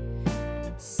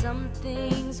 Some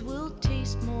things will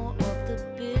taste more of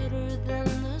the bitter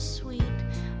than the sweet.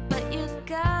 But you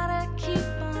gotta keep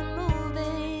on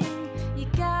moving. You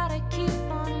gotta keep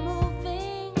on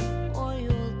moving or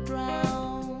you'll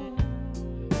drown.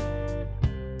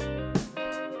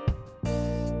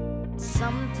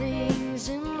 Some things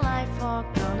in life are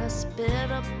gonna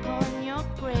spit upon your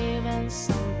grave, and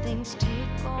some things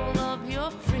take all of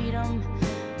your freedom,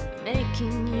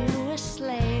 making